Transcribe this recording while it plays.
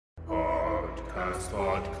Hey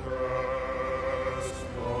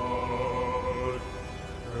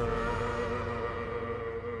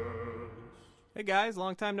guys,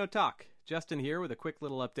 long time no talk. Justin here with a quick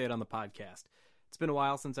little update on the podcast. It's been a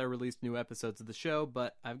while since I released new episodes of the show,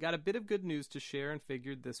 but I've got a bit of good news to share and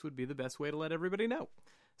figured this would be the best way to let everybody know.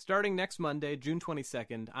 Starting next Monday, June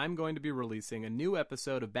 22nd, I'm going to be releasing a new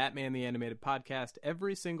episode of Batman the Animated Podcast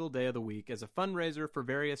every single day of the week as a fundraiser for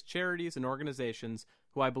various charities and organizations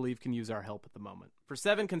who I believe can use our help at the moment. For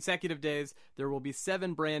 7 consecutive days, there will be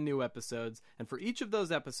 7 brand new episodes, and for each of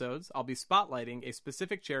those episodes, I'll be spotlighting a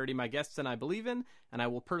specific charity my guests and I believe in, and I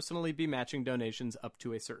will personally be matching donations up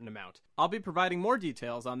to a certain amount. I'll be providing more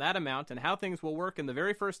details on that amount and how things will work in the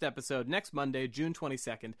very first episode next Monday, June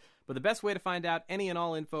 22nd, but the best way to find out any and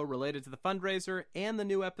all info related to the fundraiser and the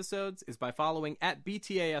new episodes is by following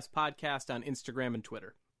 @BTAS Podcast on Instagram and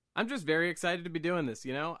Twitter. I'm just very excited to be doing this,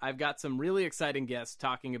 you know? I've got some really exciting guests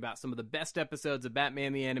talking about some of the best episodes of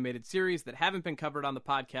Batman the Animated Series that haven't been covered on the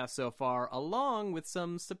podcast so far, along with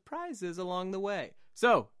some surprises along the way.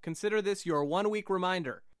 So, consider this your 1-week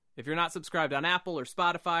reminder. If you're not subscribed on Apple or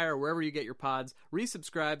Spotify or wherever you get your pods,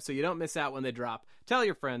 resubscribe so you don't miss out when they drop. Tell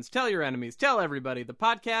your friends, tell your enemies, tell everybody. The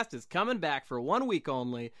podcast is coming back for 1 week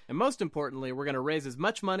only, and most importantly, we're going to raise as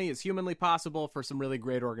much money as humanly possible for some really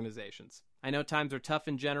great organizations. I know times are tough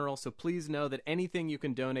in general, so please know that anything you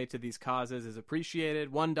can donate to these causes is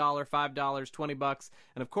appreciated. $1, $5, $20,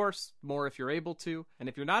 and of course, more if you're able to. And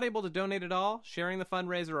if you're not able to donate at all, sharing the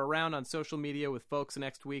fundraiser around on social media with folks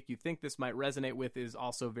next week you think this might resonate with is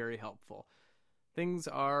also very helpful. Things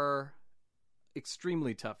are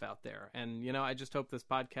extremely tough out there, and I just hope this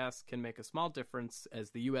podcast can make a small difference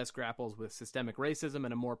as the U.S. grapples with systemic racism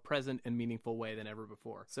in a more present and meaningful way than ever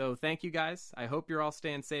before. So thank you guys. I hope you're all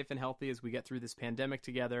staying safe and healthy as we get through this pandemic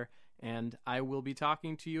together, and I will be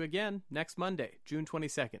talking to you again next Monday, June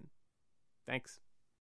 22nd. Thanks.